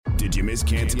Did you miss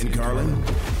Canty and Carlin?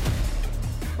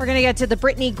 We're going to get to the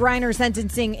Brittany Griner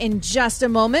sentencing in just a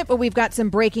moment, but we've got some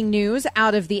breaking news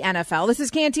out of the NFL. This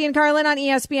is Canty and Carlin on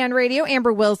ESPN Radio.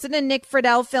 Amber Wilson and Nick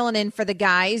Friedel filling in for the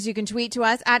guys. You can tweet to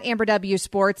us at AmberW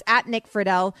Sports, at Nick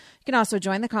Friedel. You can also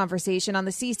join the conversation on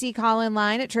the CC call-in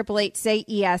line at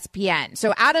 888-SAY-ESPN.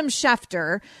 So Adam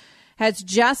Schefter has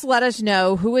just let us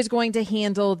know who is going to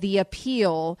handle the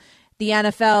appeal. The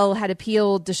NFL had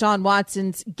appealed Deshaun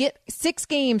Watson's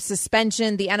 6-game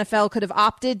suspension. The NFL could have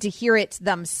opted to hear it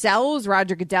themselves.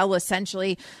 Roger Goodell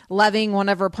essentially levying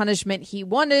whatever punishment he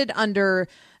wanted under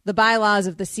the bylaws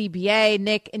of the CBA.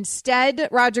 Nick, instead,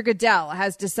 Roger Goodell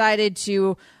has decided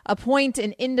to appoint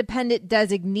an independent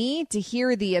designee to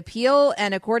hear the appeal.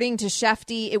 And according to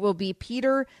Shefty, it will be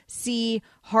Peter C.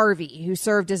 Harvey, who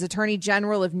served as Attorney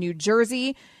General of New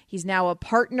Jersey. He's now a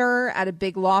partner at a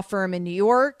big law firm in New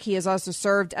York. He has also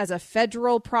served as a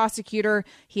federal prosecutor.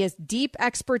 He has deep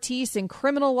expertise in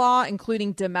criminal law,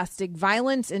 including domestic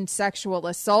violence and sexual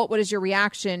assault. What is your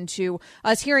reaction to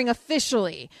us hearing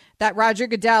officially that Roger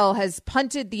Goodell has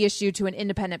punted the issue to an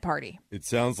independent party? It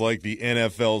sounds like the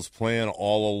NFL's plan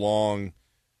all along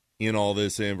in all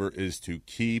this, Amber, is to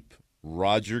keep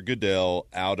Roger Goodell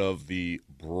out of the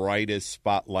brightest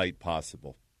spotlight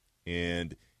possible.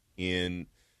 And in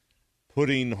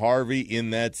putting Harvey in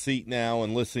that seat now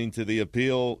and listening to the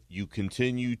appeal, you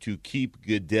continue to keep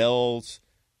Goodell's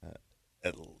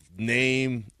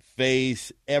name,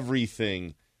 face,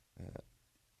 everything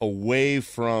away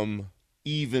from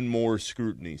even more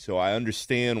scrutiny. So I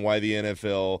understand why the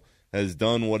NFL has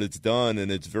done what it's done, and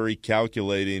it's very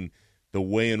calculating the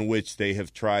way in which they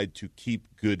have tried to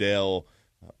keep Goodell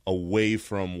away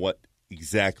from what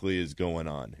exactly is going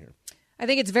on here. I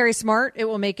think it's very smart. It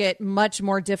will make it much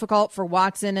more difficult for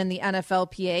Watson and the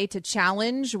NFLPA to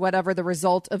challenge whatever the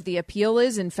result of the appeal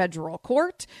is in federal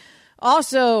court.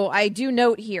 Also, I do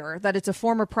note here that it's a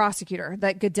former prosecutor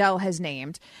that Goodell has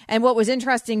named. And what was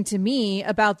interesting to me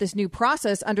about this new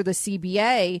process under the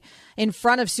CBA in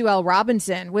front of Sue L.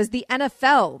 Robinson was the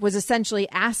NFL was essentially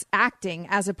acting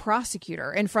as a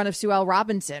prosecutor in front of Sue L.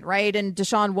 Robinson, right? And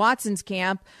Deshaun Watson's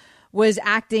camp was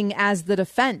acting as the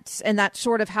defense, and that's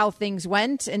sort of how things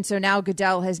went. And so now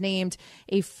Goodell has named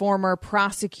a former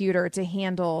prosecutor to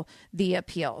handle the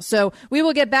appeal. So we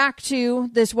will get back to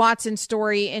this Watson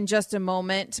story in just a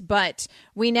moment, but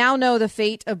we now know the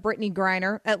fate of Brittany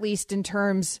Griner, at least in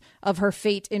terms of her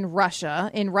fate in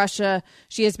Russia. In Russia,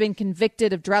 she has been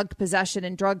convicted of drug possession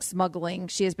and drug smuggling.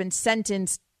 She has been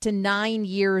sentenced to 9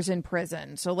 years in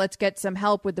prison. So let's get some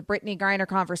help with the Brittany Griner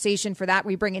conversation. For that,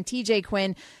 we bring in TJ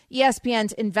Quinn,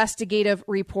 ESPN's investigative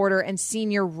reporter and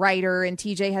senior writer. And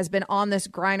TJ has been on this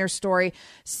Griner story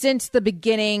since the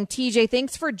beginning. TJ,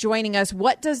 thanks for joining us.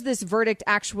 What does this verdict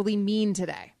actually mean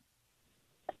today?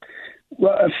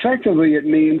 Well, effectively, it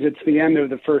means it's the end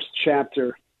of the first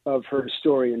chapter of her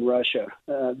story in Russia.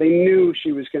 They knew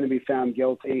she was going to be found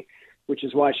guilty, which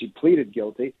is why she pleaded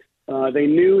guilty. They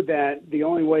knew that the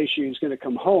only way she was going to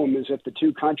come home is if the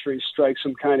two countries strike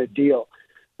some kind of deal.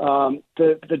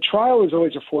 The trial is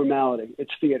always a formality.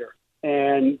 It's theater.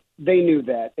 And they knew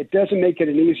that. It doesn't make it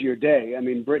an easier day. I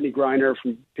mean, Brittany Griner,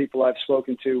 from people I've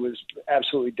spoken to, was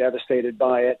absolutely devastated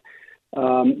by it.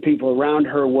 People around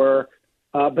her were.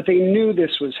 But they knew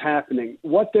this was happening.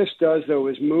 What this does, though,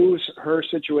 is moves her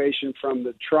situation from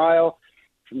the trial,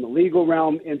 from the legal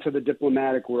realm, into the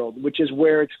diplomatic world, which is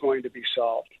where it's going to be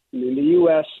solved. I mean, the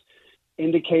U.S.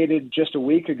 indicated just a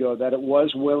week ago that it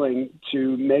was willing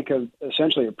to make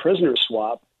essentially a prisoner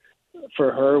swap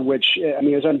for her, which, I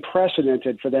mean, is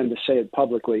unprecedented for them to say it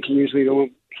publicly. You usually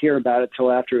don't hear about it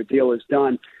till after a deal is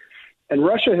done. And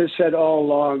Russia has said all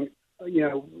along,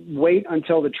 wait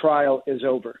until the trial is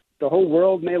over. The whole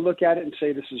world may look at it and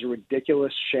say this is a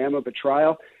ridiculous sham of a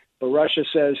trial, but Russia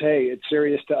says, hey, it's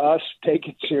serious to us, take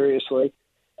it seriously.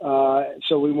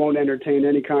 So we won't entertain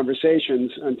any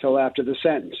conversations until after the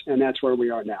sentence, and that's where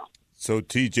we are now. So,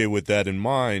 TJ, with that in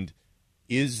mind,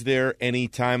 is there any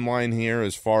timeline here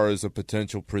as far as a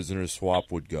potential prisoner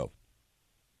swap would go?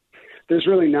 There's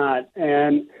really not.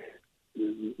 And,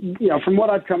 from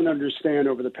what I've come to understand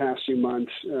over the past few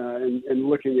months and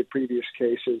looking at previous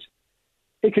cases,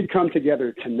 it could come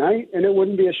together tonight, and it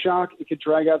wouldn't be a shock. It could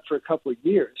drag out for a couple of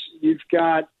years. You've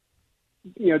got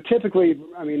typically,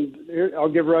 I'll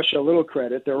give Russia a little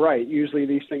credit. They're right. Usually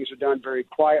these things are done very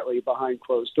quietly behind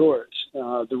closed doors.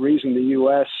 The reason the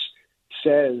U.S.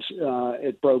 says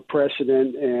it broke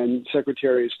precedent, and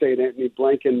Secretary of State Antony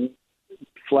Blinken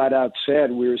flat out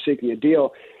said we were seeking a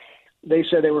deal, they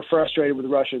said they were frustrated with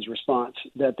Russia's response,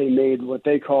 that they made what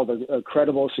they called a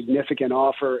credible, significant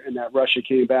offer, and that Russia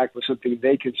came back with something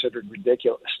they considered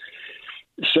ridiculous.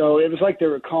 So it was like they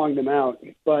were calling them out.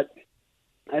 But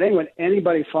I think what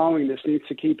anybody following this needs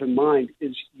to keep in mind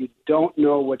is you don't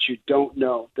know what you don't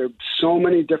know. There are so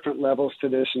many different levels to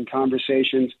this in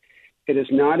conversations. It is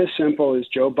not as simple as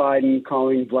Joe Biden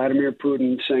calling Vladimir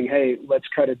Putin saying, hey, let's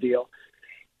cut a deal.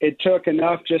 It took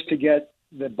enough just to get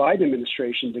the Biden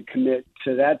administration to commit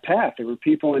to that path. There were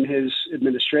people in his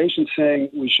administration saying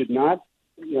we should not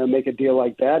make a deal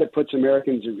like that. It puts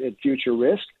Americans at future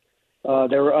risk.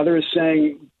 There were others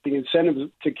saying the incentive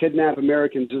to kidnap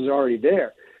Americans is already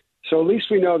there. So at least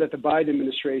we know that the Biden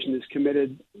administration is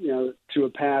committed, to a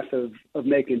path of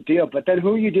making a deal. But then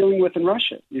who are you dealing with in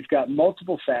Russia? You've got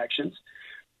multiple factions.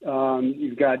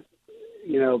 You've got,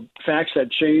 facts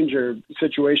that change or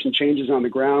situation changes on the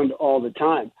ground all the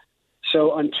time.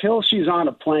 So until she's on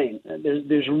a plane,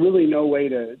 there's really no way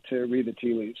to read the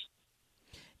tea leaves.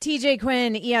 TJ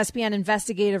Quinn, ESPN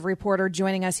investigative reporter,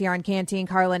 joining us here on Canty and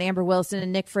Carlin, Amber Wilson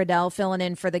and Nick Friedel filling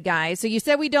in for the guys. So you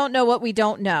said we don't know what we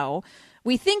don't know.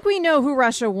 We think we know who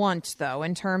Russia wants, though,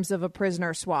 in terms of a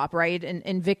prisoner swap, right?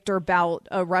 And Viktor Bout,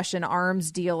 a Russian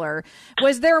arms dealer.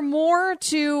 Was there more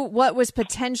to what was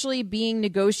potentially being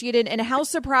negotiated? And how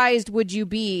surprised would you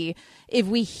be if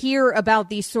we hear about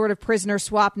these sort of prisoner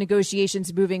swap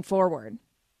negotiations moving forward?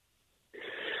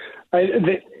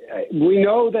 We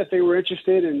know that they were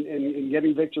interested in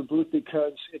getting Viktor Bout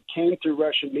because it came through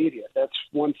Russian media. That's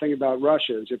one thing about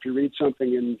Russia is if you read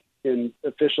something in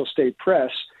official state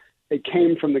press, it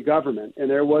came from the government. And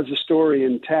there was a story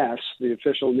in TASS, the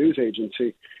official news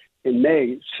agency, in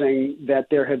May saying that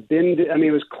there had been,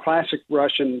 it was classic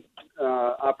Russian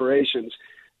operations.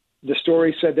 The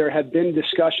story said there had been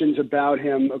discussions about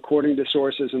him, according to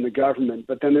sources in the government.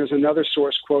 But then there's another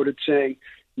source quoted saying,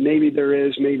 maybe there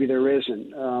is, maybe there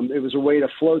isn't. It was a way to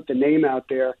float the name out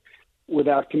there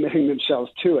without committing themselves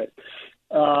to it.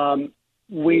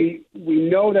 We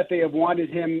know that they have wanted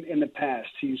him in the past.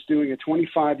 He's doing a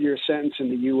 25-year sentence in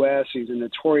the U.S. He's a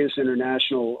notorious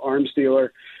international arms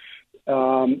dealer.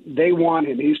 They want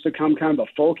him. He's become kind of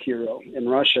a folk hero in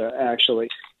Russia, actually.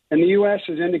 And the U.S.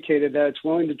 has indicated that it's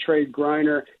willing to trade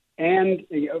Griner and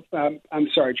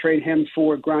trade him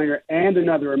for Griner and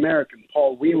another American,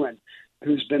 Paul Whelan,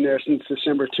 who's been there since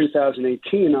December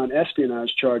 2018 on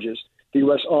espionage charges. The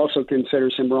U.S. also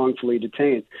considers him wrongfully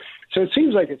detained. So it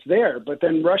seems like it's there, but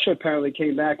then Russia apparently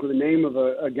came back with the name of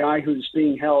a guy who's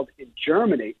being held in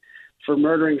Germany for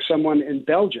murdering someone in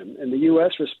Belgium. And the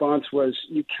U.S. response was,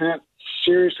 you can't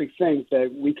seriously think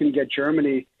that we can get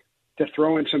Germany to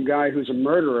throw in some guy who's a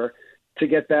murderer to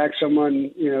get back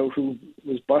someone, who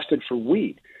was busted for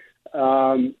weed.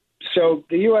 So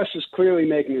the U.S. is clearly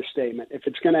making a statement. If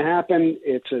it's going to happen,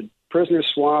 it's a prisoner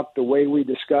swap the way we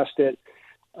discussed it.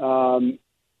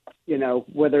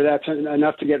 Whether that's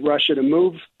enough to get Russia to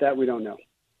move, that we don't know.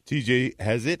 TJ,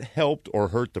 has it helped or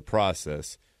hurt the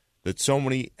process that so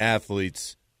many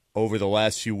athletes over the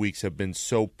last few weeks have been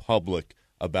so public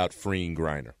about freeing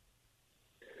Griner?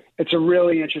 It's a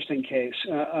really interesting case.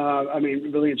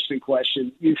 Really interesting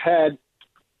question.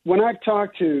 When I've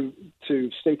talked to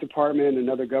State Department and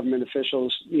other government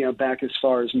officials, back as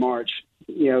far as March,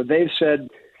 they've said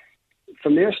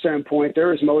from their standpoint,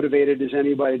 they're as motivated as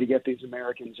anybody to get these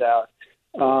Americans out.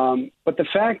 But the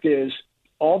fact is,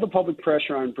 all the public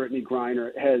pressure on Brittany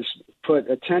Griner has put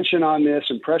attention on this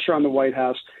and pressure on the White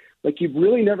House like you've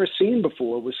really never seen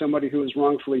before with somebody who was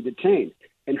wrongfully detained.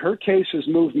 And her case has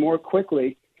moved more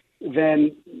quickly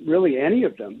than really any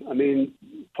of them.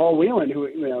 Paul Whelan,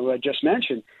 who I just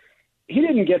mentioned, he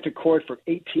didn't get to court for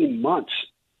 18 months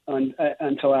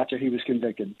until after he was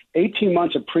convicted. 18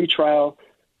 months of pretrial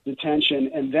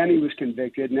detention, and then he was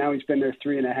convicted. Now he's been there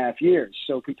 3.5 years.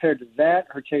 So compared to that,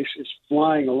 her case is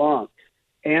flying along.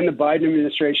 And the Biden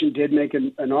administration did make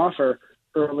an offer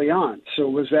early on. So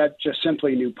was that just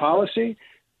simply new policy,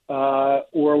 or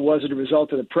was it a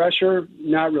result of the pressure?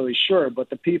 Not really sure.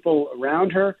 But the people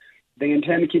around her, they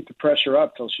intend to keep the pressure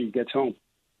up till she gets home.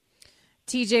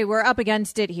 TJ, we're up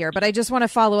against it here, but I just want to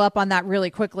follow up on that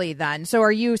really quickly then. So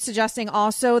are you suggesting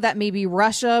also that maybe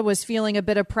Russia was feeling a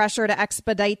bit of pressure to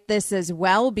expedite this as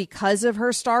well because of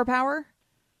her star power?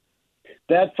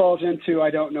 That falls into I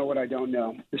don't know what I don't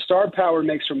know. The star power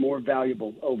makes her more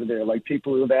valuable over there. Like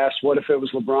people who have asked, what if it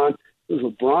was LeBron? If it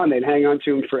was LeBron, they'd hang on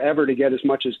to him forever to get as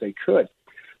much as they could.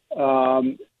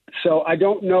 So I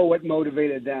don't know what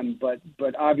motivated them, but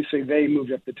obviously they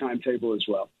moved up the timetable as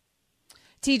well.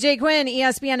 TJ Quinn,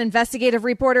 ESPN investigative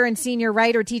reporter and senior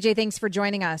writer. TJ, thanks for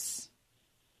joining us.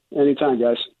 Anytime,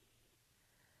 guys.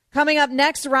 Coming up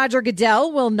next, Roger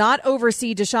Goodell will not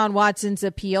oversee Deshaun Watson's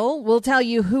appeal. We'll tell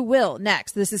you who will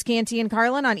next. This is Canty and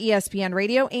Carlin on ESPN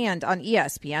Radio and on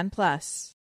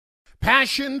ESPN+.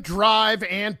 Passion, drive,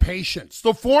 and patience.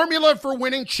 The formula for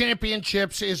winning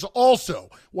championships is also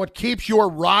what keeps your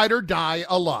ride or die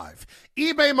alive.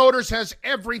 eBay Motors has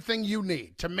everything you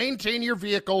need to maintain your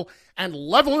vehicle and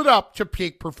level it up to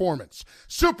peak performance.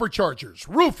 Superchargers,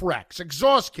 roof racks,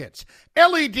 exhaust kits,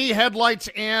 LED headlights,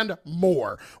 and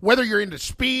more. Whether you're into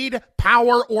speed,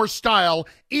 power, or style,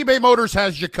 eBay Motors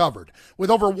has you covered.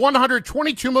 With over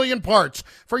 122 million parts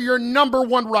for your number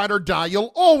one ride or die,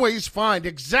 you'll always find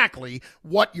exactly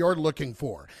what you're looking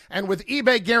for. And with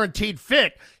eBay Guaranteed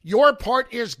Fit, your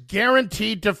part is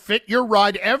guaranteed to fit your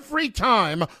ride every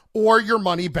time or your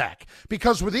money back.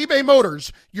 Because with eBay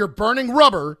Motors, you're burning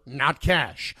rubber, not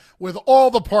cash. With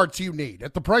all the parts you need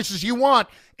at the prices you want,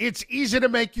 it's easy to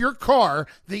make your car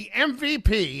the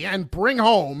MVP and bring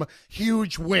home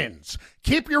huge wins.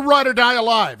 Keep your ride or die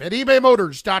alive at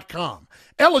ebaymotors.com.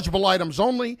 Eligible items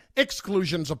only.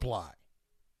 Exclusions apply.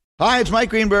 Hi, it's Mike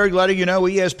Greenberg letting you know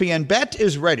ESPN Bet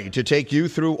is ready to take you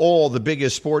through all the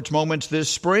biggest sports moments this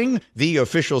spring. The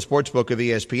official sportsbook of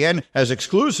ESPN has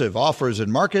exclusive offers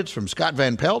and markets from Scott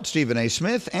Van Pelt, Stephen A.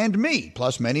 Smith, and me,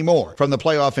 plus many more. From the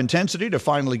playoff intensity to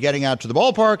finally getting out to the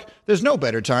ballpark, there's no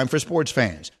better time for sports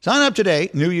fans. Sign up today.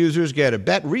 New users get a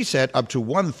bet reset up to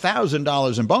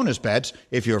 $1,000 in bonus bets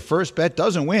if your first bet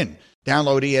doesn't win.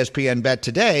 Download ESPN Bet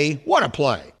today. What a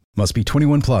play. Must be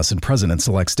 21 plus and present in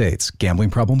select states. Gambling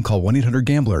problem? Call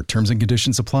 1-800-GAMBLER. Terms and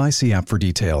conditions apply. See app for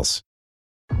details.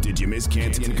 Did you miss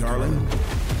Canty and Carlin?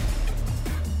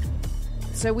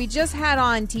 So we just had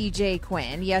on TJ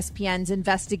Quinn, ESPN's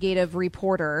investigative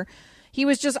reporter. He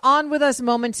was just on with us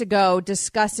moments ago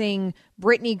discussing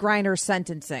Brittney Griner's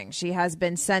sentencing. She has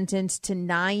been sentenced to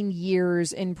 9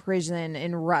 years in prison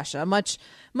in Russia. Much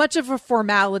of a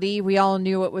formality. We all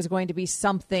knew it was going to be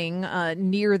something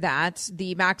near that.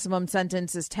 The maximum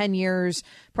sentence is 10 years.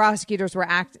 Prosecutors were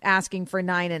asking for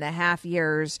 9.5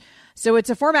 years. So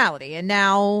it's a formality. And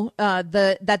now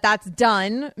that's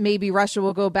done, maybe Russia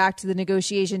will go back to the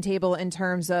negotiation table in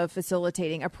terms of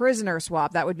facilitating a prisoner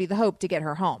swap. That would be the hope to get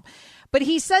her home. But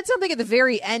he said something at the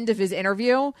very end of his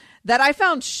interview that I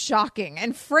found shocking.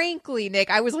 And frankly, Nick,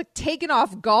 I was like taken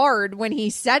off guard when he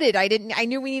said it. I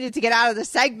knew we needed to get out of the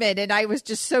segment, and I was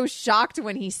just so shocked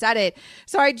when he said it.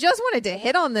 So I just wanted to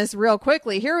hit on this real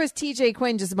quickly. Here was TJ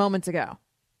Quinn just moments ago.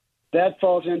 That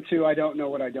falls into I don't know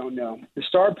what I don't know. The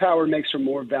star power makes her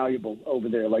more valuable over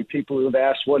there. Like people who have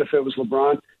asked, what if it was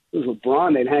LeBron? If it was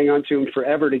LeBron, they'd hang on to him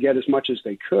forever to get as much as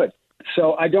they could.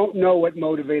 So I don't know what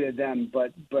motivated them,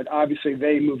 but obviously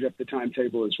they moved up the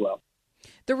timetable as well.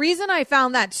 The reason I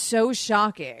found that so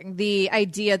shocking, the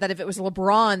idea that if it was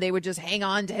LeBron, they would just hang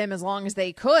on to him as long as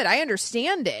they could. I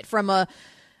understand it from a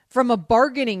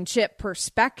bargaining chip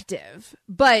perspective,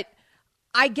 but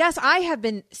I guess I have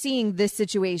been seeing this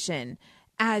situation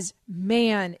as,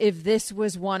 man, if this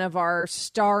was one of our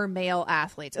star male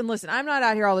athletes. And listen, I'm not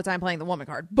out here all the time playing the woman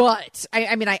card, but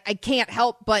I can't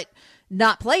help but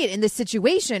not play it in this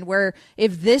situation where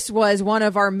if this was one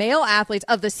of our male athletes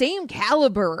of the same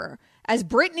caliber as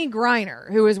Brittney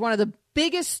Griner, who is one of the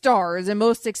biggest stars and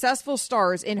most successful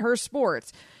stars in her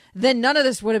sports, then none of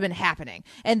this would have been happening.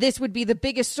 And this would be the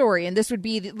biggest story. And this would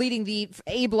be leading the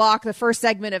A block, the first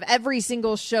segment of every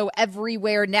single show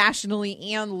everywhere,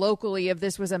 nationally and locally, if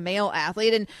this was a male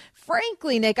athlete. And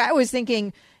frankly, Nick, I was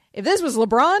thinking if this was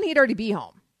LeBron, he'd already be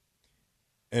home.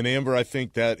 And Amber, I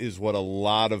think that is what a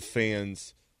lot of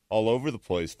fans all over the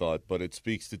place thought, but it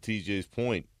speaks to TJ's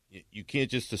point. You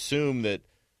can't just assume that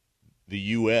the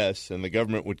U.S. and the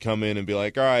government would come in and be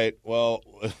like, all right, well,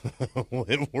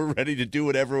 we're ready to do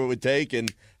whatever it would take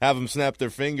and have them snap their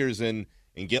fingers and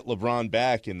get LeBron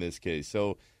back in this case.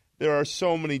 So there are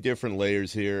so many different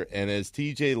layers here, and as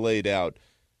TJ laid out,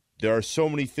 there are so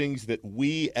many things that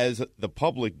we as the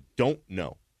public don't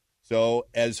know. So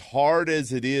as hard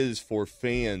as it is for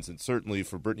fans and certainly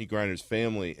for Brittney Griner's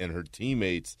family and her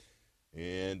teammates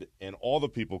and all the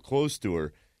people close to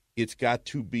her, it's got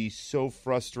to be so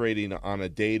frustrating on a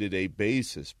day-to-day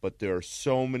basis. But there are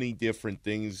so many different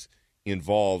things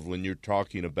involved when you're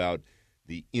talking about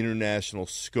the international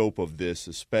scope of this,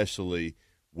 especially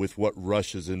with what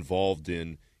Russia's involved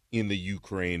in the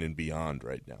Ukraine and beyond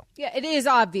right now. Yeah, it is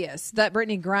obvious that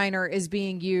Brittney Griner is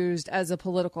being used as a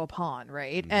political pawn,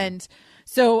 right? Mm-hmm. And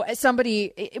so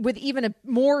somebody with even a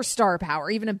more star power,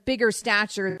 even a bigger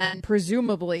stature than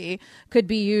presumably could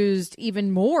be used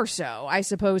even more so, I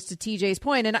suppose, to TJ's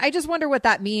point. And I just wonder what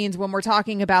that means when we're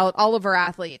talking about all of our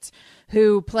athletes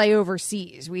who play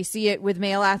overseas. We see it with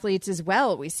male athletes as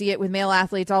well. We see it with male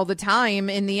athletes all the time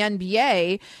in the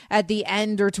NBA at the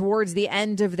end or towards the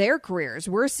end of their careers.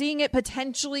 We're seeing it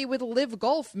potentially with LIV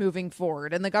Golf moving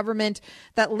forward and the government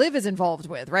that LIV is involved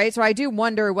with, right? So I do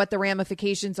wonder what the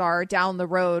ramifications are down the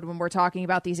road when we're talking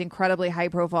about these incredibly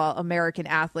high-profile American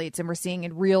athletes, and we're seeing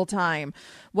in real time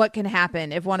what can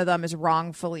happen if one of them is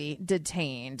wrongfully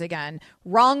detained. Again,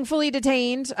 wrongfully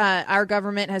detained. Our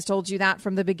government has told you that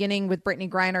from the beginning with Brittany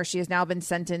Griner. She has now been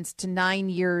sentenced to 9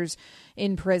 years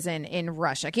in prison in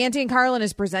Russia. Canty and Carlin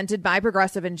is presented by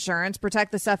Progressive Insurance.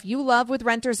 Protect the stuff you love with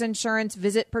Renters Insurance.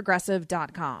 Visit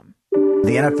Progressive.com.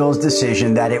 The NFL's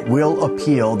decision that it will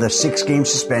appeal the 6-game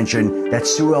suspension that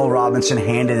Sue L. Robinson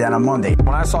handed down on Monday.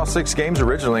 When I saw 6 games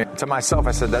originally, to myself,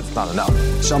 I said, that's not enough.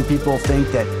 Some people think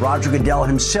that Roger Goodell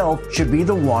himself should be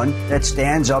the one that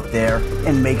stands up there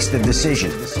and makes the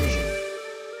decision.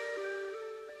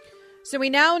 So we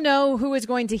now know who is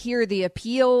going to hear the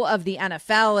appeal of the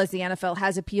NFL, as the NFL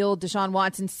has appealed Deshaun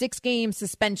Watson's 6-game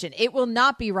suspension. It will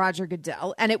not be Roger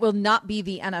Goodell, and it will not be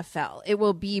the NFL. It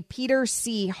will be Peter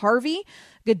C. Harvey.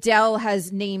 Goodell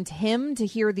has named him to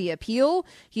hear the appeal.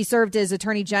 He served as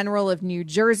Attorney General of New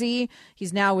Jersey.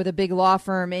 He's now with a big law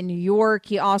firm in New York.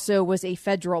 He also was a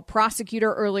federal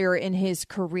prosecutor earlier in his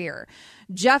career.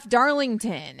 Jeff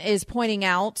Darlington is pointing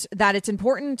out that it's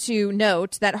important to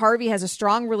note that Harvey has a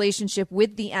strong relationship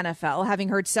with the NFL, having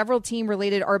heard several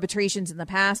team-related arbitrations in the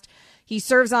past. He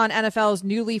serves on NFL's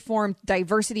newly formed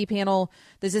diversity panel.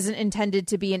 This isn't intended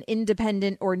to be an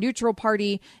independent or neutral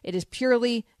party. It is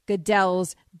purely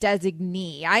Goodell's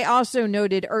designee. I also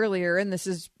noted earlier, and this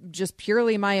is just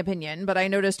purely my opinion, but I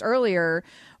noticed earlier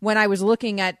when I was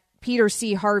looking at Peter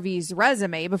C. Harvey's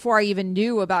resume, before I even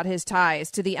knew about his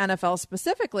ties to the NFL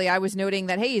specifically, I was noting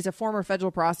that, hey, he's a former federal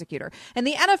prosecutor. And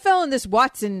the NFL in this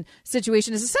Watson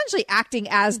situation is essentially acting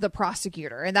as the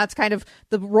prosecutor. And that's kind of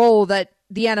the role that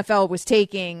the NFL was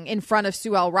taking in front of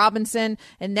Sue L. Robinson.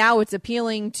 And now it's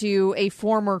appealing to a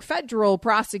former federal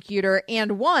prosecutor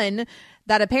and one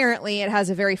that apparently it has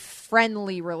a very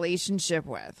friendly relationship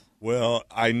with. Well,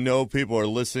 I know people are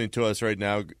listening to us right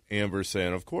now, Amber,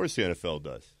 saying, of course the NFL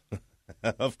does.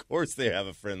 Of course they have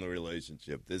a friendly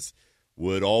relationship. This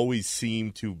would always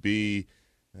seem to be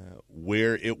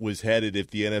where it was headed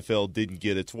if the NFL didn't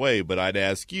get its way. But I'd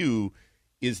ask you,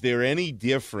 is there any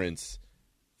difference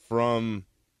from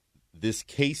this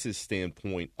case's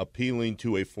standpoint appealing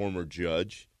to a former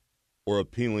judge or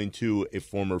appealing to a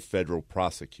former federal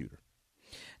prosecutor?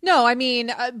 No, I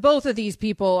mean, both of these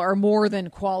people are more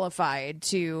than qualified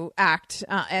to act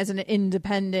as an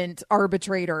independent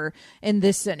arbitrator in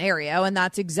this scenario, and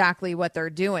that's exactly what they're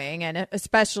doing. And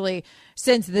especially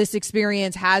since this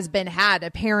experience has been had,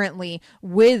 apparently,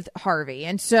 with Harvey.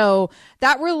 And so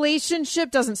that relationship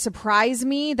doesn't surprise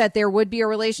me that there would be a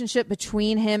relationship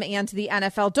between him and the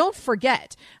NFL. Don't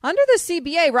forget, under the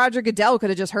CBA, Roger Goodell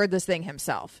could have just heard this thing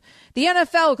himself. The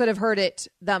NFL could have heard it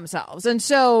themselves. And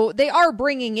so they are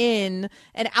bringing in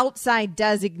an outside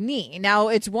designee. Now,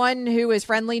 it's one who is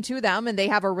friendly to them and they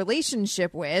have a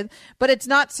relationship with, but it's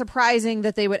not surprising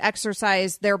that they would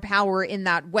exercise their power in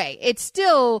that way. It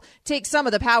still takes some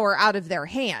of the power out of their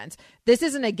hands. This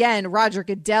isn't, again, Roger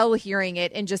Goodell hearing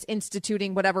it and just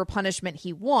instituting whatever punishment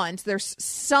he wants. There's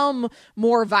some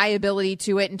more viability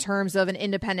to it in terms of an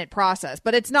independent process,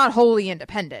 but it's not wholly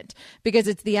independent because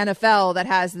it's the NFL that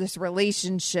has this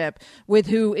relationship with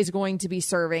who is going to be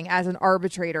serving as an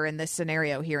arbitrator in this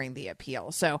scenario hearing the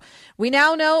appeal. So we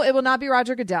now know it will not be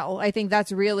Roger Goodell. I think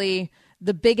that's really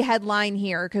the big headline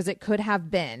here because it could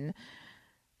have been,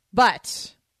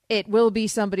 but it will be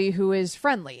somebody who is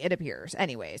friendly, it appears,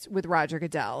 anyways, with Roger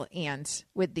Goodell and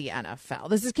with the NFL.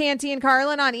 This is Canty and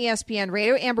Carlin on ESPN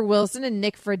Radio. Amber Wilson and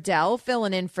Nick Friedel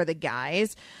filling in for the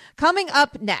guys. Coming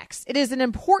up next, it is an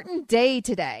important day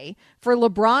today for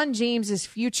LeBron James's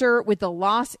future with the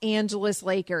Los Angeles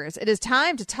Lakers. It is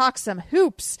time to talk some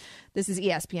hoops. This is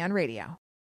ESPN Radio.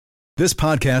 This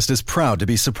podcast is proud to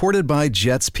be supported by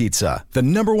Jets Pizza, the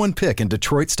 #1 pick in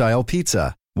Detroit-style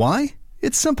pizza. Why?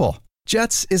 It's simple.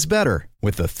 Jets is better.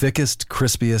 With the thickest,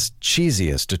 crispiest,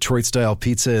 cheesiest Detroit-style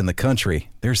pizza in the country,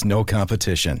 there's no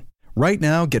competition. Right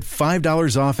now, get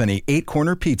 $5 off any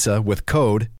 8-corner pizza with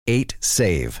code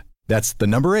 8SAVE. That's the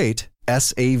number 8,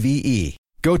 SAVE.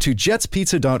 Go to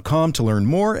jetspizza.com to learn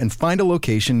more and find a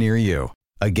location near you.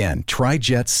 Again, try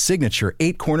Jet's signature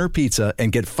 8-corner pizza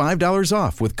and get $5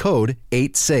 off with code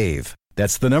 8SAVE.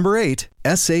 That's the number 8,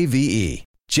 SAVE.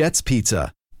 Jet's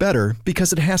Pizza. Better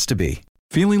because it has to be.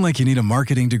 Feeling like you need a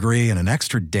marketing degree and an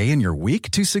extra day in your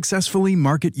week to successfully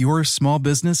market your small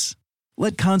business?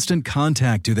 Let Constant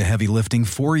Contact do the heavy lifting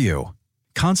for you.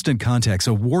 Constant Contact's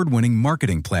award-winning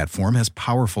marketing platform has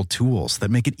powerful tools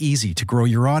that make it easy to grow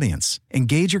your audience,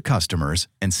 engage your customers,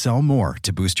 and sell more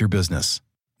to boost your business.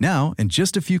 Now, in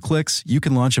just a few clicks, you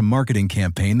can launch a marketing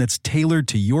campaign that's tailored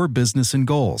to your business and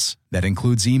goals. That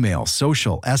includes email,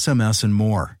 social, SMS, and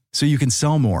more. So you can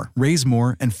sell more, raise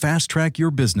more, and fast-track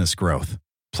your business growth.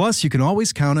 Plus, you can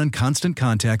always count on Constant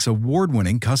Contact's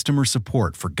award-winning customer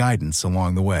support for guidance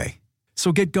along the way.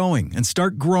 So get going and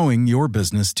start growing your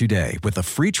business today with a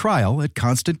free trial at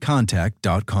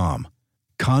ConstantContact.com.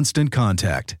 Constant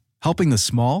Contact, helping the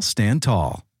small stand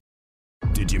tall.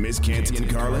 Did you miss Canty and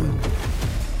Carlin?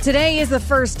 Today is the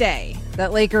first day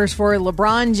that Lakers for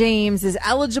LeBron James is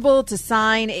eligible to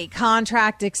sign a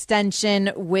contract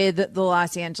extension with the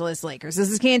Los Angeles Lakers.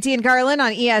 This is Canty and Carlin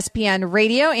on ESPN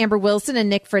Radio. Amber Wilson and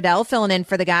Nick Friedel filling in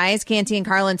for the guys. Canty and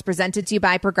Carlin's presented to you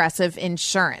by Progressive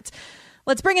Insurance.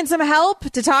 Let's bring in some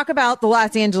help to talk about the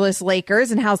Los Angeles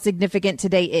Lakers and how significant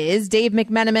today is. Dave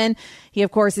McMenamin, he, of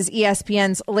course, is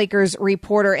ESPN's Lakers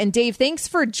reporter. And Dave, thanks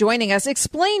for joining us.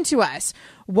 Explain to us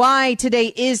why today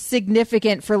is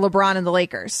significant for LeBron and the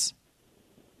Lakers.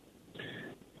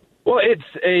 Well, it's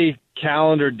a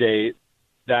calendar date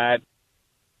that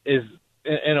is,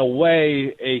 in a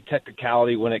way, a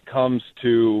technicality when it comes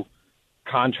to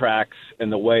contracts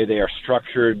and the way they are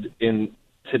structured in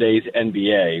today's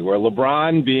NBA, where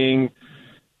LeBron, being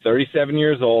 37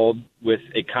 years old with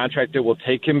a contract that will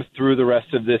take him through the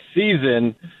rest of this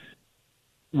season,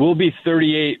 will be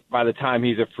 38 by the time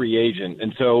he's a free agent.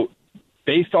 And so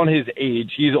based on his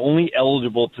age, he's only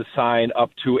eligible to sign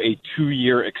up to a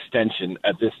 2-year extension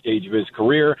at this stage of his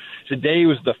career. Today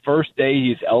was the first day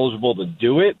he's eligible to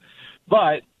do it,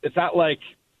 but it's not like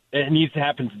it needs to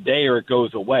happen today or it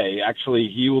goes away.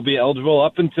 Actually, he will be eligible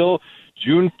up until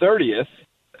June 30th,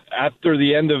 after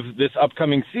the end of this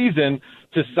upcoming season,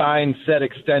 to sign said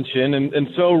extension. And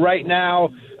so right now,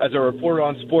 as a reporter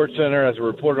on SportsCenter, as a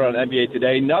reporter on NBA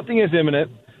Today, nothing is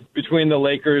imminent between the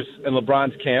Lakers and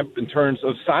LeBron's camp in terms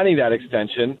of signing that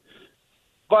extension.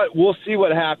 But we'll see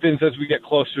what happens as we get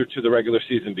closer to the regular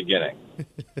season beginning.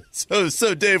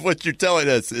 So Dave, what you're telling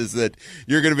us is that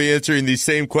you're going to be answering these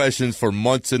same questions for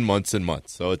months and months and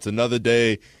months. So it's another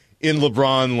day in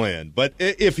LeBron land. But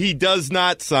if he does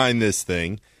not sign this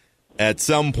thing at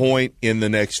some point in the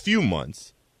next few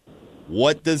months,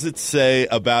 what does it say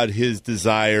about his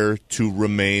desire to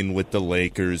remain with the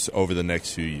Lakers over the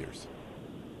next few years?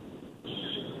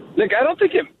 Nick, I don't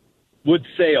think it would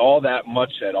say all that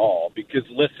much at all because,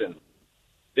 listen,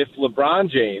 if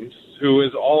LeBron James, who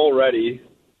is already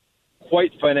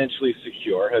quite financially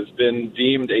secure, has been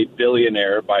deemed a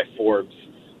billionaire by Forbes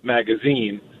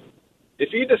magazine, if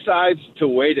he decides to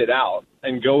wait it out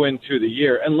and go into the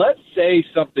year, and let's say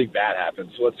something bad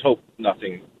happens, so let's hope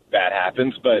nothing bad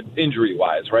happens, but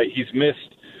injury-wise, right? He's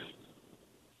missed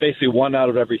basically 1 out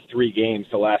of every 3 games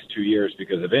the last 2 years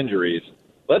because of injuries.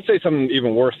 Let's say something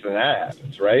even worse than that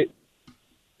happens, right?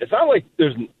 It's not like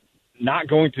there's not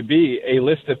going to be a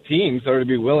list of teams that are to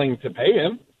be willing to pay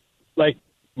him. Like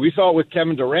we saw with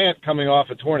Kevin Durant coming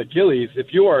off a torn Achilles, if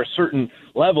you are a certain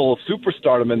level of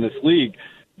superstardom in this league,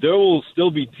 there will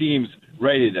still be teams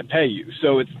ready to pay you.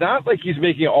 So it's not like he's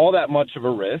making all that much of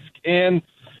a risk. And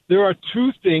there are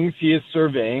 2 things he is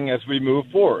surveying as we move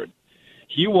forward.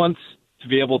 He wants to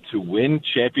be able to win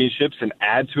championships and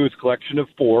add to his collection of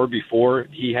 4 before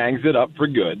he hangs it up for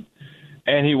good.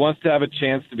 And he wants to have a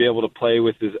chance to be able to play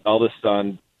with his eldest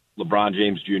son, LeBron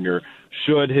James Jr.,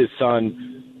 should his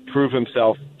son prove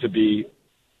himself to be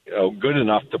good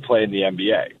enough to play in the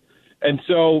NBA. And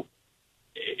so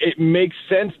it makes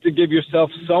sense to give yourself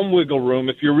some wiggle room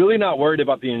if you're really not worried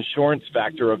about the insurance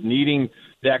factor of needing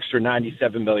the extra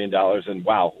 $97 million. And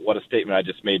wow, what a statement I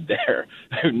just made there.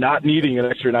 Not needing an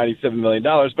extra $97 million,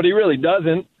 but he really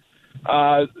doesn't.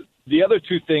 The other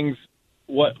 2 things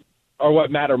what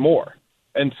matter more.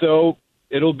 And so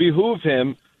it'll behoove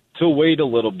him to wait a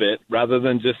little bit rather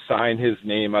than just sign his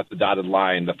name at the dotted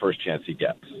line the first chance he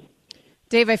gets.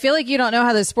 Dave, I feel like you don't know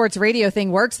how the sports radio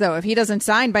thing works, though. If he doesn't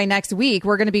sign by next week,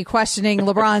 we're going to be questioning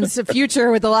LeBron's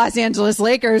future with the Los Angeles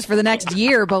Lakers for the next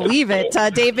year. Believe it.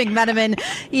 Dave McMenamin,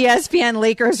 ESPN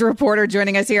Lakers reporter,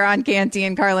 joining us here on Canty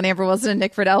and Carlin. Amber Wilson and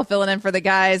Nick Friedel filling in for the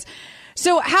guys.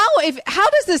 So how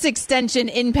does this extension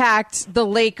impact the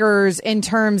Lakers in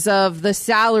terms of the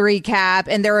salary cap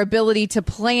and their ability to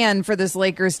plan for this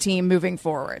Lakers team moving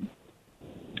forward?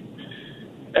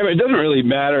 I mean, it doesn't really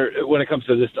matter when it comes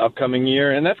to this upcoming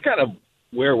year, and that's kind of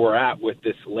where we're at with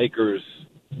this Lakers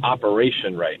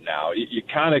operation right now. You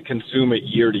kind of consume it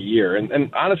year to year.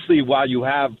 And honestly, while you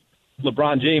have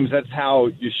LeBron James, that's how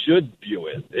you should view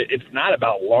it. It's not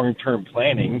about long-term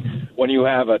planning when you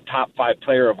have a top 5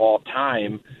 player of all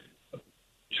time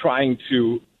trying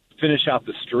to finish out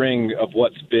the string of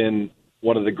what's been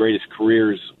one of the greatest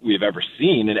careers we've ever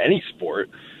seen in any sport.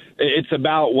 It's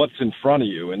about what's in front of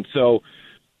you. And so,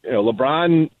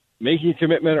 LeBron making a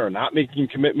commitment or not making a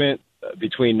commitment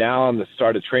between now and the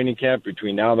start of training camp,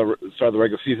 between now and the start of the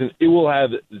regular season, it will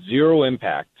have zero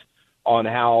impact on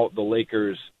how the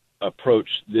Lakers approach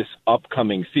this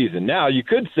upcoming season. Now, you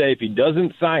could say if he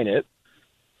doesn't sign it,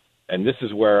 and this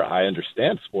is where I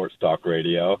understand sports talk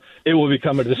radio, it will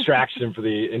become a distraction for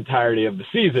the entirety of the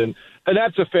season. And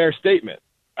that's a fair statement.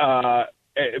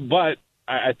 But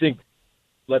I think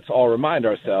let's all remind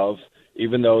ourselves,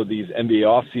 even though these NBA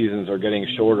off seasons are getting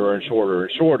shorter and shorter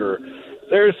and shorter,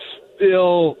 there's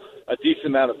still a decent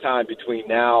amount of time between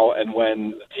now and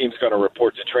when the team's going to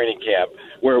report to training camp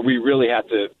where we really have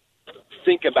to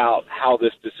think about how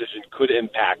this decision could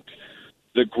impact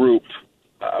the group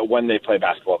when they play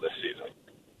basketball this season.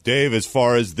 Dave, as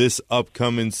far as this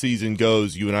upcoming season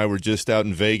goes, you and I were just out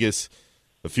in Vegas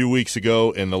a few weeks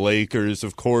ago, and the Lakers,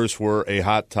 of course, were a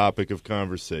hot topic of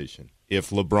conversation. If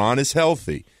LeBron is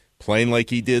healthy, playing like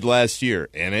he did last year,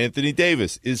 and Anthony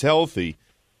Davis is healthy,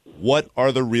 what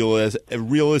are the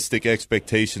realistic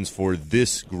expectations for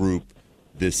this group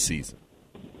this season?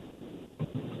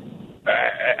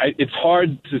 It's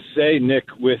hard to say, Nick,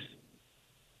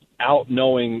 without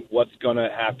knowing what's going to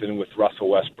happen with Russell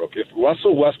Westbrook. If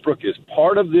Russell Westbrook is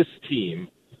part of this team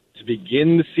to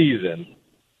begin the season,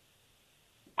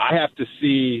 I have to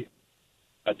see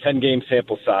a 10-game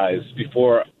sample size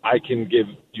before I can give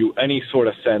you any sort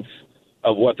of sense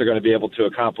of what they're going to be able to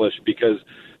accomplish, because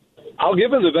I'll give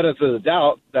them the benefit of the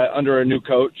doubt that under a new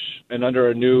coach and under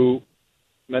a new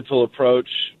mental approach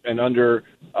and under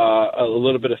a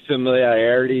little bit of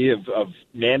familiarity of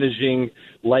managing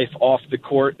life off the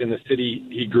court in the city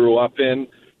he grew up in,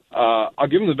 I'll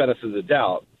give him the benefit of the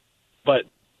doubt. But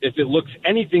if it looks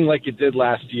anything like it did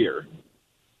last year,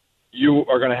 you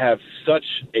are going to have such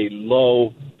a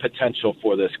low potential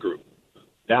for this group.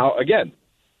 Now, again,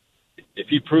 if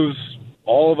he proves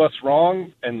all of us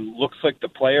wrong and looks like the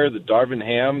player that Darvin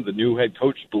Ham, the new head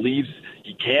coach, believes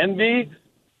he can be,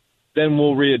 then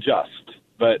we'll readjust.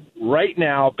 But right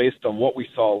now, based on what we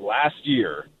saw last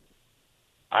year,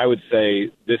 I would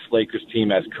say this Lakers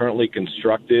team, as currently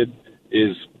constructed,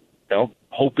 is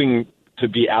hoping to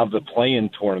be out of the play-in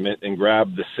tournament and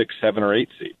grab the 6, 7, or 8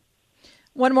 seed.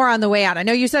 One more on the way out. I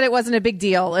know you said it wasn't a big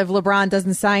deal if LeBron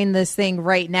doesn't sign this thing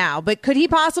right now, but could he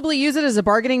possibly use it as a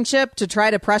bargaining chip to try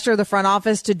to pressure the front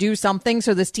office to do something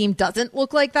so this team doesn't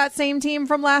look like that same team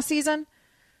from last season?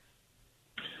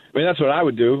 I mean, that's what I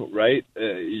would do, right?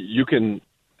 You can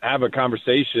have a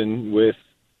conversation with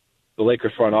the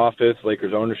Lakers front office,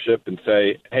 Lakers ownership, and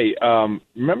say, hey,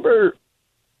 remember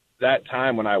that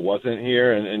time when I wasn't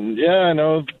here? And yeah, I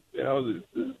know,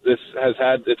 this has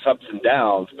had its ups and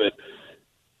downs, but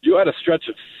you had a stretch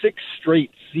of 6 straight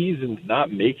seasons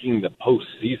not making the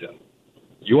postseason.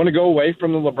 You want to go away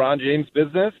from the LeBron James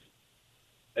business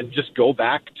and just go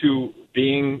back to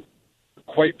being,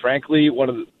 quite frankly, one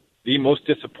of the most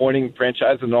disappointing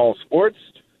franchises in all of sports?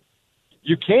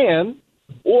 You can,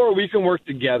 or we can work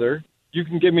together. You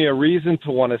can give me a reason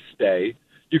to want to stay.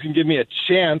 You can give me a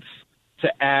chance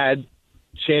to add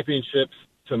championships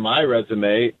to my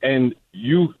resume, and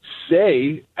you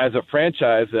say as a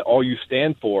franchise that all you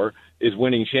stand for is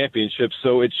winning championships,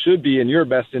 so it should be in your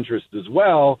best interest as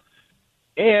well.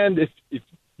 And if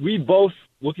we both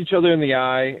look each other in the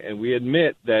eye and we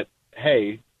admit that,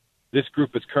 hey, this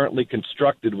group is currently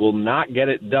constructed will not get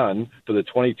it done for the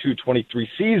 22-23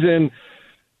 season,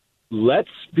 let's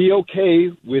be okay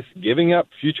with giving up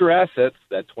future assets,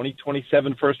 that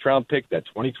 2027 first-round pick, that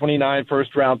 2029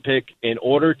 first-round pick, in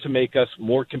order to make us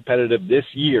more competitive this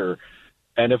year.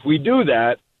 And if we do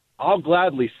that, I'll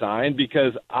gladly sign,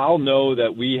 because I'll know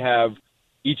that we have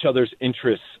each other's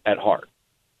interests at heart.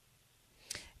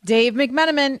 Dave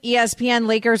McMenamin, ESPN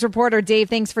Lakers reporter. Dave,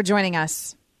 thanks for joining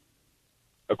us.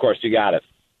 Of course, you got it.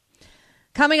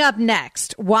 Coming up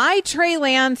next, why Trey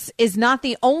Lance is not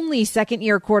the only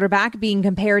second-year quarterback being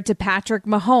compared to Patrick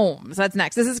Mahomes. That's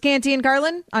next. This is Canty and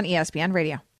Carlin on ESPN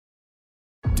Radio.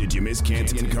 Did you miss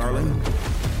Canty and Carlin?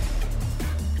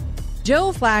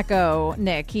 Joe Flacco,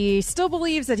 Nick, he still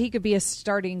believes that he could be a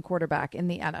starting quarterback in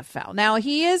the NFL. Now,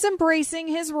 he is embracing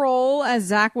his role as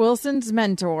Zach Wilson's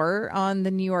mentor on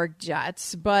the New York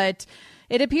Jets, but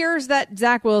it appears that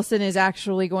Zach Wilson is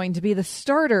actually going to be the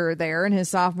starter there in his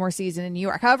sophomore season in New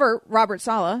York. However, Robert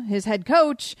Saleh, his head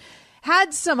coach,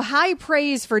 had some high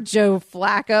praise for Joe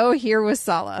Flacco. Here was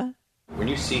Saleh. When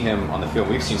you see him on the field,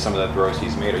 we've seen some of the throws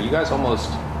he's made. Are you guys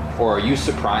are you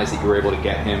surprised that you were able to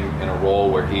get him in a role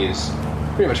where he is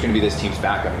pretty much going to be this team's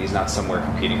backup and he's not somewhere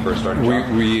competing for a starting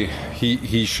job?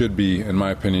 He should be, in my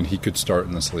opinion, he could start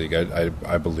in this league.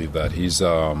 I believe that. He's,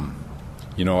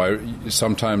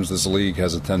 sometimes this league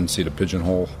has a tendency to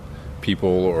pigeonhole people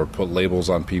or put labels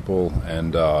on people,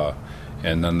 and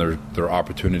then their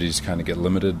opportunities kind of get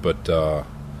limited. But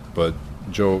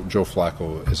Joe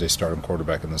Flacco is a starting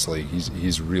quarterback in this league.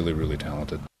 He's really, really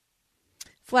talented.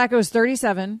 Flacco's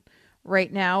 37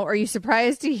 right now. Are you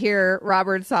surprised to hear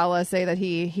Robert Saleh say that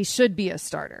he should be a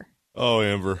starter? Oh,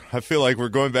 Amber, I feel like we're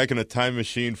going back in a time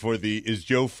machine for the is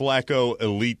Joe Flacco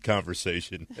elite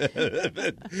conversation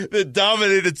that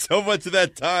dominated so much of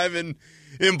that time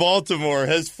in Baltimore.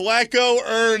 Has Flacco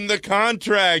earned the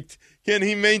contract? Can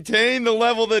he maintain the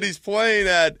level that he's playing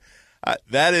at?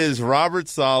 That is Robert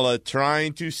Saleh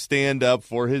trying to stand up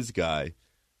for his guy,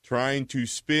 trying to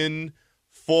spin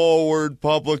forward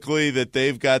publicly that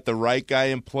they've got the right guy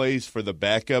in place for the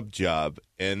backup job,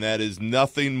 and that is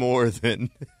nothing more than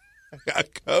a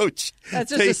coach. That's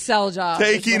just a sell job.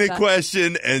 Taking a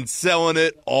question and selling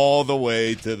it all the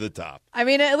way to the top. I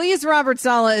mean, at least Robert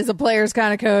Saleh is a player's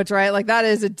kind of coach, right? Like, that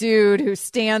is a dude who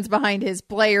stands behind his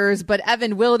players. But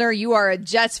Evan Wilner, you are a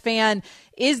Jets fan.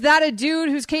 Is that a dude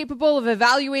who's capable of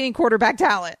evaluating quarterback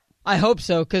talent? I hope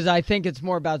so, because I think it's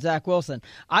more about Zach Wilson.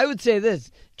 I would say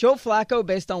this. Joe Flacco,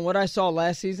 based on what I saw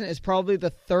last season, is probably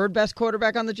the third best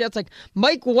quarterback on the Jets. Like,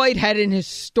 Mike White had an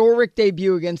historic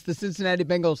debut against the Cincinnati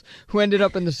Bengals, who ended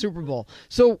up in the Super Bowl.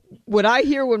 So what I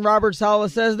hear when Robert Saleh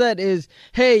says that is,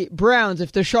 hey, Browns,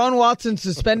 if Deshaun Watson's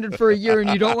suspended for a year and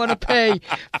you don't want to pay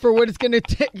for what it's going to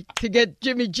take to get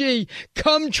Jimmy G,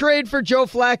 come trade for Joe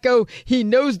Flacco. He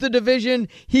knows the division.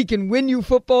 He can win you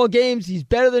football games. He's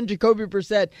better than Jacoby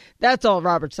Brissett. That's all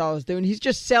Robert Saleh's doing. He's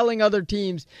just selling other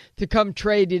teams to come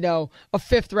trade, a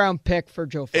fifth-round pick for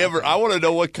Joe Flacco. Amber, I want to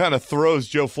know what kind of throws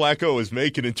Joe Flacco is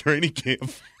making in training camp.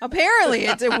 Apparently,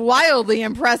 it's wildly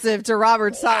impressive to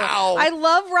Robert Saleh. Wow. I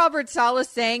love Robert Saleh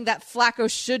saying that Flacco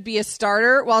should be a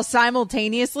starter while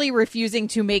simultaneously refusing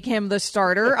to make him the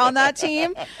starter on that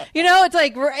team. It's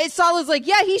like Saleh's like,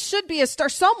 yeah, he should be a star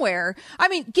somewhere. I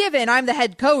mean, given I'm the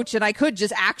head coach and I could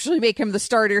just actually make him the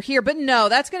starter here, but no,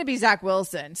 that's going to be Zach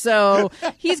Wilson. So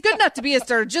he's good enough to be a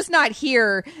starter, just not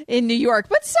here in New York,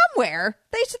 but somewhere.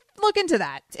 They should look into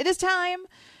that. It is time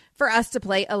for us to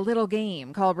play a little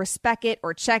game called Respect It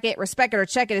or Check It. Respect It or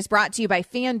Check It is brought to you by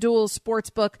FanDuel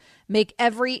Sportsbook. Make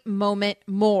every moment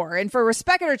more. And for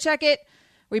Respect It or Check It,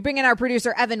 we bring in our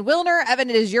producer, Evan Wilner. Evan,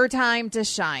 it is your time to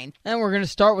shine. And we're going to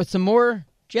start with some more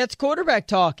Jets quarterback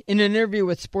talk. In an interview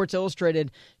with Sports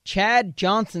Illustrated, Chad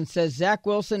Johnson says Zach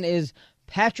Wilson is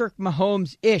Patrick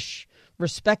Mahomes-ish.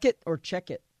 Respect it or check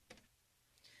it?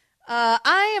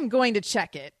 I am going to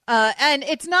check it. And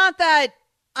it's not that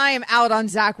I am out on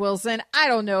Zach Wilson. I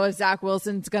don't know if Zach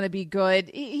Wilson's going to be good.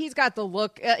 He's got the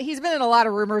look. He's been in a lot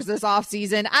of rumors this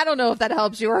offseason. I don't know if that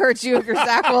helps you or hurts you if you're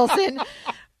Zach Wilson.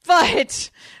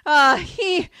 But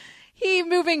he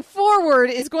moving forward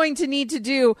is going to need to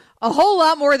do a whole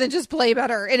lot more than just play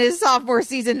better in his sophomore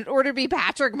season in order to be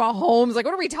Patrick Mahomes. Like,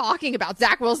 what are we talking about?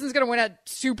 Zach Wilson's going to win a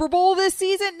Super Bowl this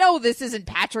season? No, this isn't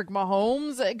Patrick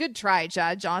Mahomes. Good try,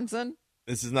 Chad Johnson.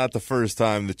 This is not the first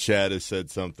time that Chad has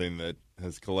said something that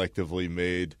has collectively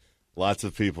made lots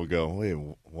of people go, wait,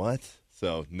 what?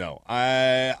 So, no,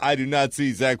 I do not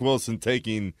see Zach Wilson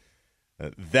taking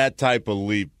that type of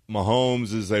leap.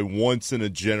 Mahomes is a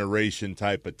once-in-a-generation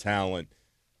type of talent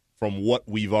from what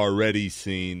we've already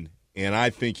seen, and I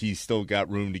think he's still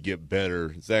got room to get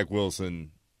better. Zach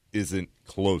Wilson isn't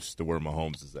close to where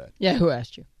Mahomes is at. Yeah, who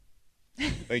asked you?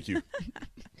 Thank you.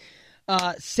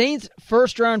 Saints'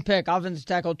 first-round pick, offensive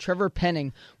tackle Trevor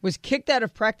Penning, was kicked out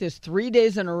of practice 3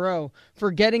 days in a row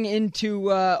for getting into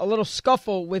a little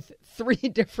scuffle with 3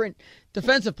 different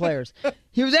defensive players.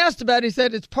 He was asked about it. He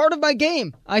said, it's part of my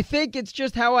game. I think it's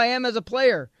just how I am as a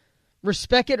player.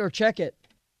 Respect it or check it.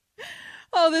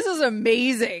 Oh, this is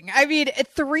amazing. I mean,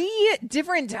 3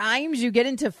 different times you get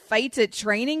into fights at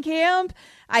training camp.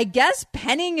 I guess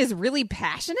Penning is really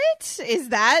passionate. Is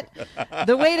that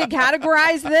the way to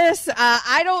categorize this?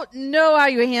 I don't know how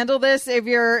you handle this. If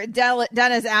you're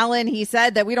Dennis Allen, he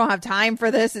said that we don't have time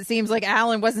for this. It seems like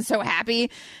Allen wasn't so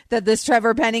happy that this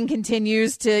Trevor Penning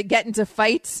continues to get into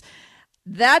fights.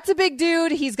 That's a big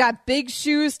dude. He's got big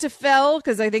shoes to fill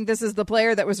because I think this is the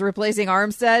player that was replacing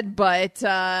Armstead. But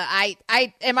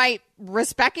am I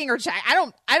respecting or check? I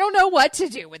don't know what to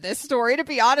do with this story, to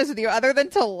be honest with you, other than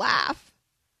to laugh.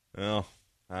 Well,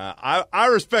 I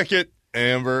respect it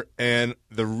Amber, and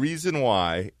the reason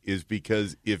why is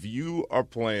because if you are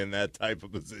playing that type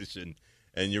of position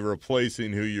and you're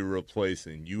replacing who you're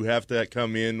replacing, you have to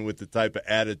come in with the type of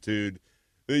attitude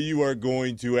that you are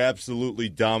going to absolutely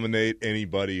dominate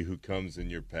anybody who comes in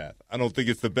your path. I don't think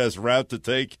it's the best route to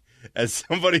take as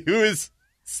somebody who is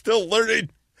still learning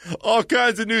all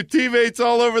kinds of new teammates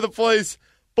all over the place.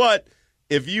 But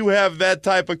if you have that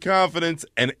type of confidence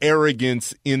and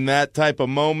arrogance in that type of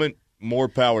moment, more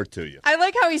power to you. I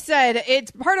like how he said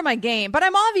it's part of my game, but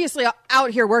I'm obviously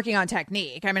out here working on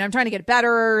technique. I mean, I'm trying to get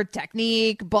better,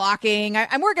 technique, blocking.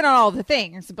 I'm working on all the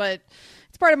things, but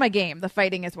it's part of my game, the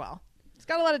fighting as well. He's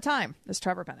got a lot of time, this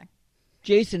Trevor Penning.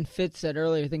 Jason Fitz said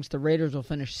earlier thinks the Raiders will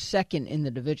finish second in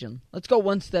the division. Let's go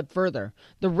one step further.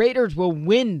 The Raiders will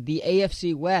win the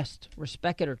AFC West.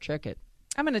 Respect it or check it.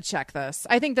 I'm going to check this.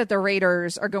 I think that the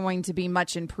Raiders are going to be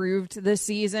much improved this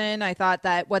season. I thought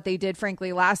that what they did,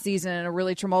 frankly, last season in a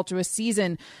really tumultuous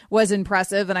season was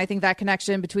impressive. And I think that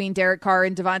connection between Derek Carr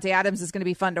and Devontae Adams is going to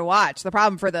be fun to watch. The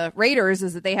problem for the Raiders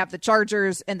is that they have the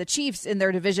Chargers and the Chiefs in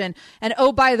their division. And,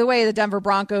 oh, by the way, the Denver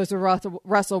Broncos with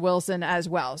Russell Wilson as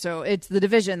well. So it's the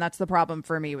division that's the problem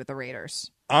for me with the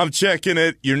Raiders. I'm checking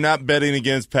it. You're not betting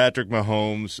against Patrick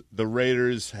Mahomes. The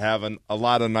Raiders have a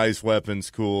lot of nice weapons.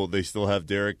 Cool. They still have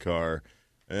Derek Carr.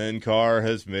 And Carr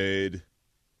has made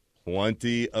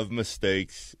plenty of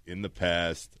mistakes in the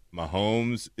past.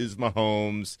 Mahomes is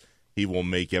Mahomes. He will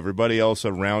make everybody else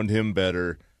around him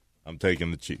better. I'm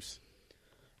taking the Chiefs.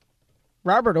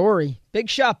 Robert Ory, Big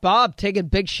Shot Bob taking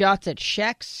big shots at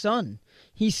Shaq's son.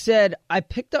 He said, I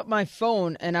picked up my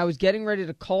phone and I was getting ready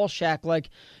to call Shaq like,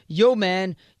 yo,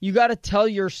 man, you got to tell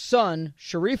your son,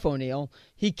 Sharif O'Neal,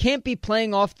 he can't be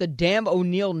playing off the damn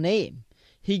O'Neal name.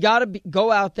 He got to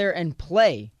go out there and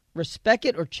play. Respect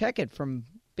it or check it from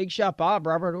Big Shot Bob,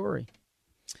 Robert Ory.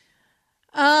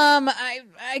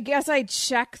 I guess I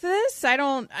check this. I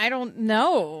don't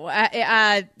know.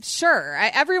 Sure.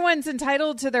 Everyone's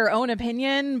entitled to their own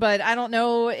opinion, but I don't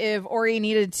know if Ori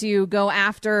needed to go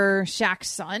after Shaq's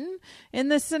son in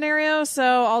this scenario. So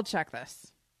I'll check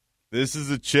this. This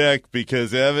is a check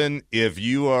because, Evan, if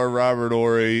you are Robert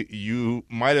Ory, you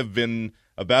might have been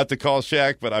about to call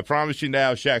Shaq, but I promise you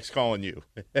now Shaq's calling you.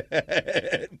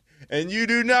 And you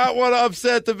do not want to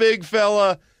upset the big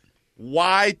fella.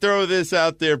 Why throw this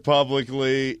out there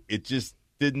publicly? It just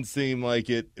didn't seem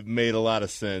like it made a lot of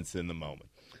sense in the moment.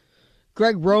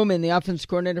 Greg Roman, the offense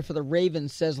coordinator for the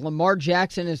Ravens, says Lamar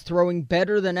Jackson is throwing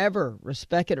better than ever.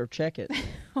 Respect it or check it.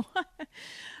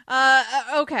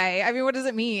 Okay. I mean, what does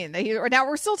it mean? Now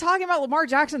we're still talking about Lamar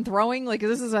Jackson throwing. Like,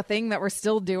 this is a thing that we're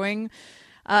still doing.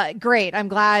 Great. I'm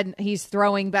glad he's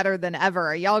throwing better than ever.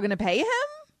 Are y'all going to pay him?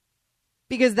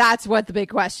 Because that's what the big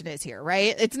question is here,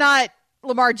 right? It's not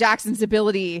Lamar Jackson's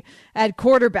ability at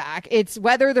quarterback. It's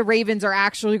whether the Ravens are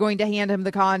actually going to hand him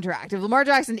the contract. If Lamar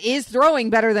Jackson is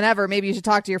throwing better than ever, maybe you should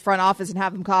talk to your front office and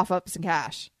have them cough up some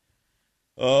cash.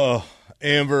 Oh,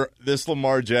 Amber, this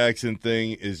Lamar Jackson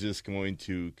thing is just going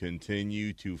to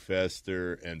continue to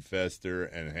fester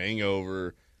and hang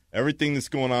over everything that's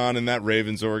going on in that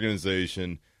Ravens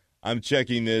organization. I'm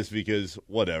checking this because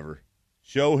whatever.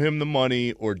 Show him the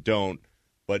money or don't.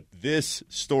 But this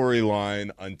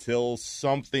storyline, until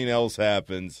something else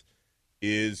happens,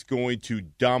 is going to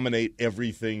dominate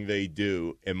everything they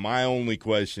do. And my only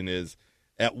question is,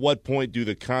 at what point do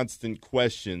the constant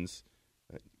questions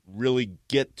really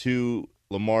get to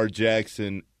Lamar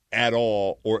Jackson at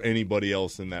all or anybody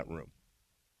else in that room?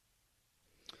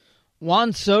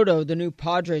 Juan Soto, the new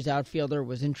Padres outfielder,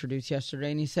 was introduced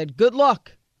yesterday, and he said, good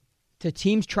luck to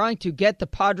teams trying to get the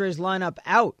Padres lineup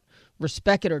out.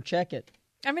 Respect it or check it.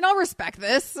 I mean, I'll respect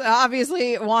this.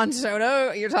 Obviously, Juan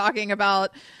Soto, you're talking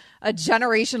about a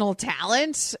generational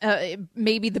talent,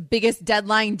 maybe the biggest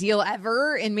deadline deal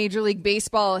ever in Major League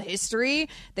Baseball history.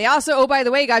 They also, oh, by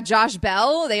the way, got Josh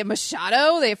Bell. They have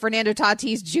Machado. They have Fernando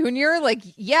Tatis Jr. Like,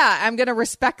 yeah, I'm going to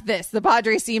respect this. The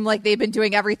Padres seem like they've been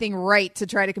doing everything right to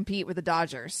try to compete with the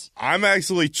Dodgers. I'm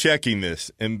actually checking this,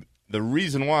 and the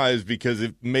reason why is because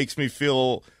it makes me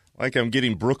feel like I'm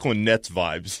getting Brooklyn Nets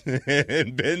vibes.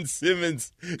 And Ben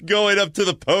Simmons going up to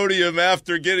the podium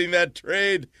after getting that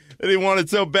trade that he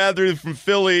wanted so badly from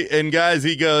Philly. And, guys,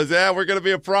 he goes, we're going to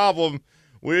be a problem.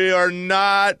 We are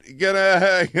not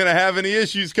gonna have any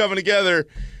issues coming together.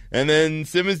 And then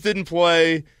Simmons didn't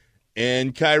play,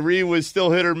 and Kyrie was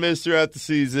still hit or miss throughout the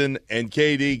season, and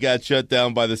KD got shut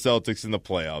down by the Celtics in the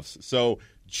playoffs. So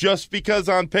just because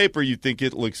on paper you think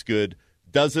it looks good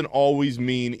doesn't always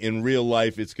mean in real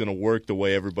life it's going to work the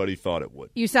way everybody thought it would.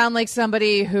 You sound like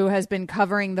somebody who has been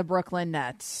covering the Brooklyn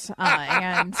Nets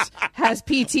and has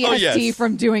PTSD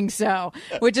from doing so,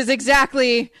 which is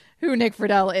exactly who Nick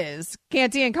Friedel is.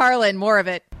 Canty and Carlin, more of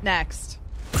it next.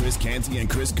 Chris Canty and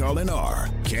Chris Carlin are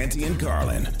Canty and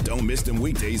Carlin. Don't miss them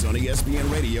weekdays on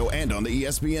ESPN Radio and on the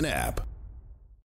ESPN app.